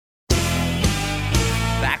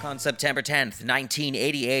Back on September 10th,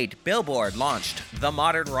 1988, Billboard launched the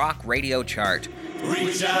Modern Rock Radio Chart,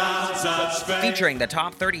 featuring the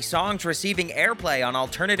top 30 songs receiving airplay on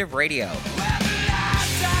alternative radio.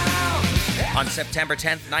 On September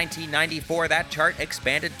 10th, 1994, that chart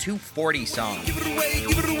expanded to 40 songs.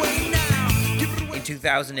 In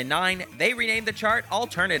 2009, they renamed the chart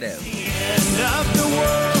Alternative.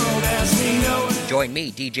 Join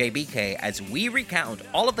me, DJ BK, as we recount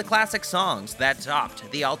all of the classic songs that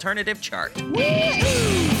topped the Alternative chart.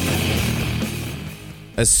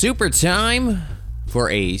 A super time for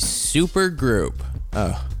a super group.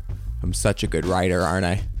 Oh, I'm such a good writer, aren't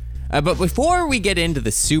I? But before we get into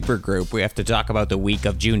the super group, we have to talk about the week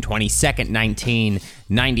of June 22nd,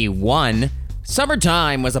 1991.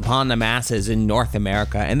 Summertime was upon the masses in North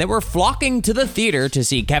America, and they were flocking to the theater to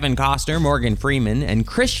see Kevin Costner, Morgan Freeman, and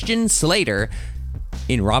Christian Slater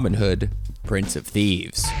in Robin Hood, Prince of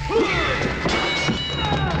Thieves.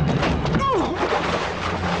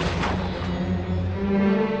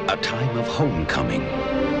 A time of homecoming.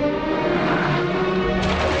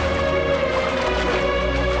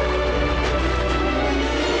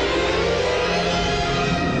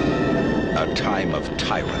 A time of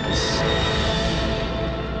tyrants.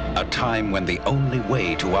 A time when the only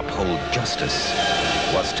way to uphold justice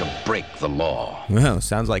was to break the law. Well,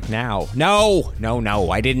 sounds like now. No,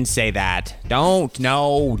 I didn't say that. Don't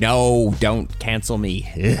cancel me.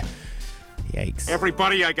 Ugh. Yikes.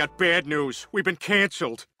 Everybody, I got bad news. We've been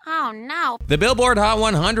canceled. Oh, no. The Billboard Hot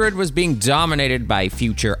 100 was being dominated by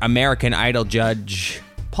future American Idol judge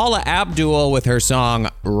Paula Abdul with her song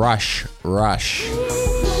Rush, Rush.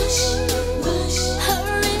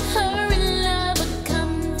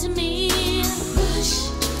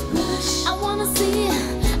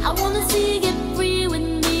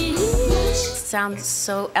 Sounds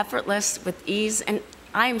so effortless with ease, and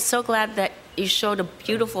I am so glad that you showed a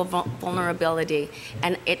beautiful vulnerability,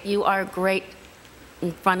 and you are great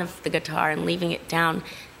in front of the guitar and leaving it down.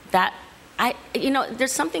 That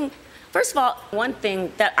there's something. First of all, one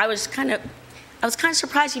thing that I was kind of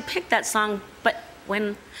surprised you picked that song. But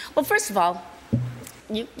first of all,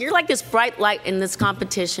 you're like this bright light in this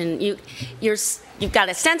competition. You've got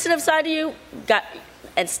a sensitive side of you, got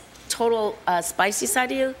a total spicy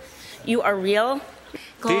side of you. You are real.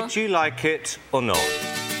 Cool. Did you like it or not?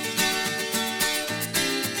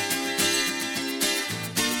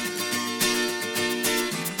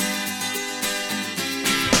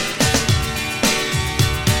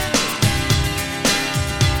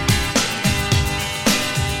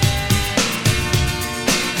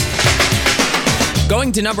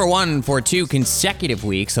 Going to number one for 2 consecutive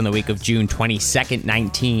weeks on the week of June 22nd,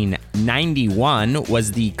 1991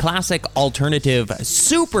 was the classic alternative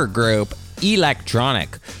supergroup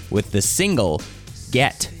Electronic with the single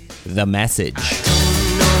Get the Message.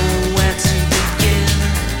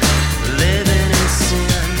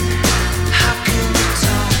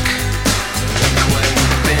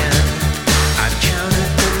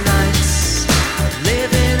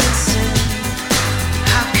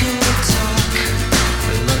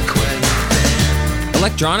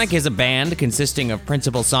 Electronic is a band consisting of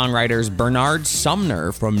principal songwriters Bernard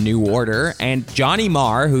Sumner from New Order and Johnny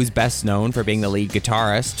Marr, who's best known for being the lead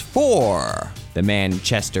guitarist for the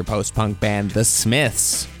Manchester post-punk band The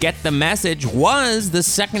Smiths. Get the Message was the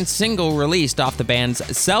second single released off the band's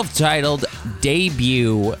self-titled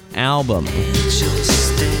debut album.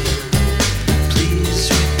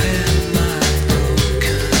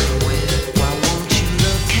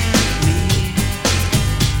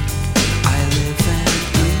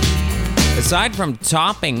 Aside from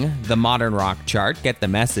topping the Modern Rock chart, Get the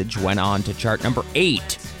Message went on to chart number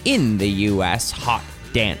 8 in the US Hot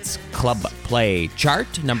Dance Club Play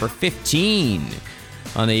chart, number 15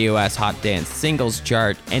 on the US Hot Dance Singles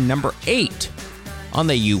chart, and number 8 on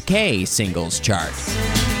the UK Singles chart.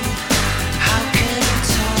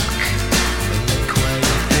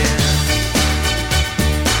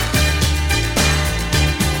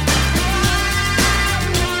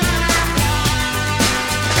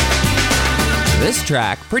 This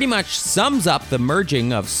track pretty much sums up the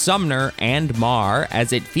merging of Sumner and Marr,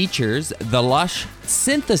 as it features the lush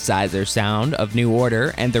synthesizer sound of New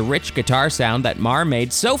Order and the rich guitar sound that Marr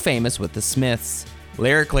made so famous with the Smiths.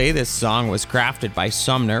 Lyrically, this song was crafted by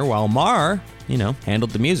Sumner while Marr,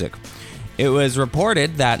 handled the music. It was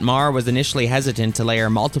reported that Marr was initially hesitant to layer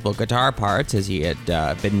multiple guitar parts, as he had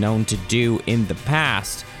been known to do in the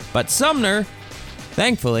past, but Sumner,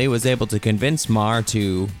 thankfully, was able to convince Marr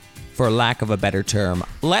to, for lack of a better term,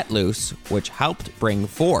 let loose, which helped bring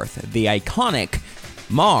forth the iconic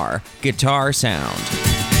Marr guitar sound.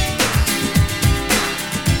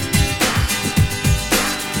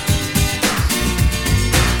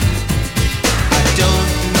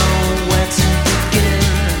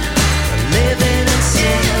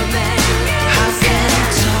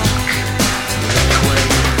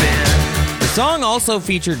 song also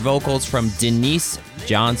featured vocals from Denise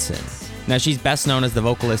Johnson. Now, she's best known as the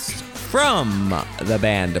vocalist from the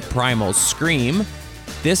band Primal Scream.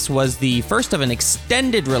 This was the first of an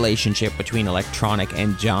extended relationship between Electronic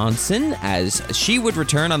and Johnson, as she would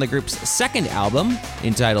return on the group's second album,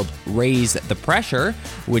 entitled Raise the Pressure,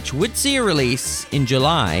 which would see a release in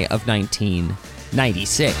July of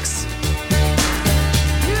 1996.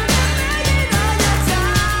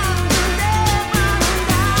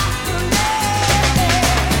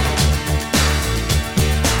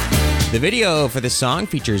 The video for this song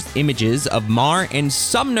features images of Marr and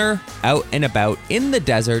Sumner out and about in the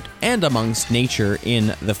desert and amongst nature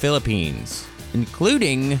in the Philippines,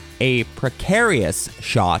 including a precarious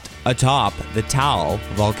shot atop the Taal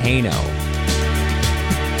volcano.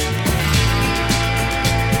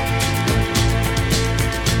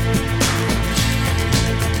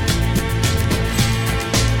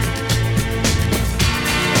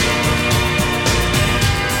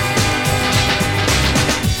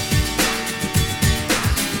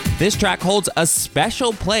 This track holds a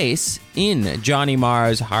special place in Johnny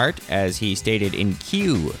Marr's heart, as he stated in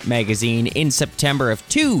Q magazine in September of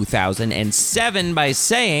 2007 by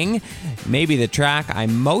saying, "Maybe the track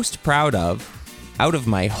I'm most proud of out of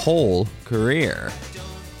my whole career."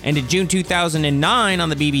 And in June 2009 on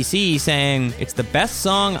the BBC saying, "It's the best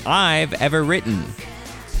song I've ever written."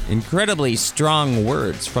 Incredibly strong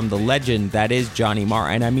words from the legend that is Johnny Marr.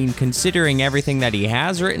 And I mean, considering everything that he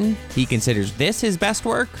has written, he considers this his best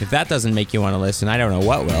work. If that doesn't make you want to listen, I don't know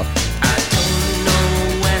what will.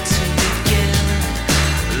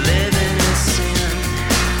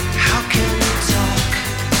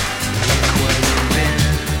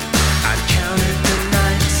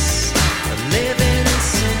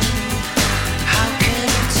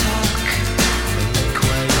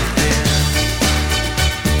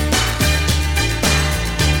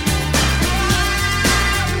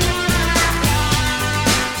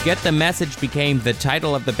 Get the Message became the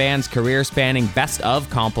title of the band's career-spanning Best Of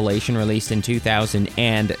compilation released in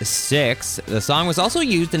 2006. The song was also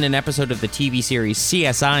used in an episode of the TV series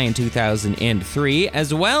CSI in 2003,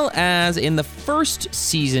 as well as in the first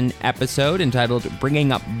season episode entitled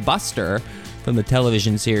Bringing Up Buster from the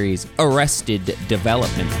television series Arrested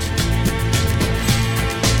Development.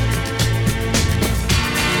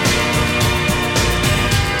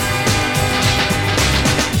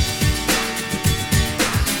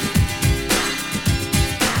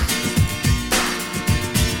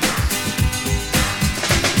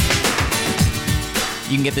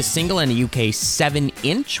 You can get the single in a UK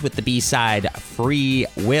 7-inch with the B-side Free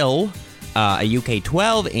Will, a UK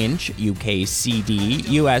 12-inch UK CD,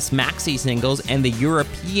 US maxi singles, and the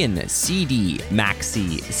European CD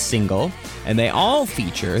maxi single. And they all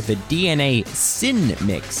feature the DNA Sin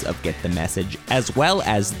mix of Get the Message, as well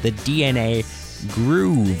as the DNA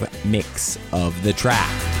Groove mix of the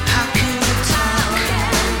track.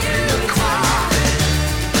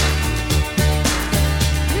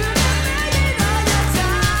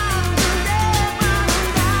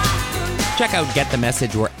 Check out Get the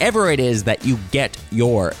Message wherever it is that you get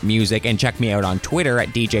your music, and check me out on Twitter at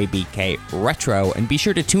DJBK Retro, and be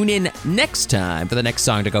sure to tune in next time for the next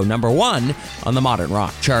song to go number 1 on the Modern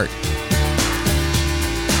Rock chart.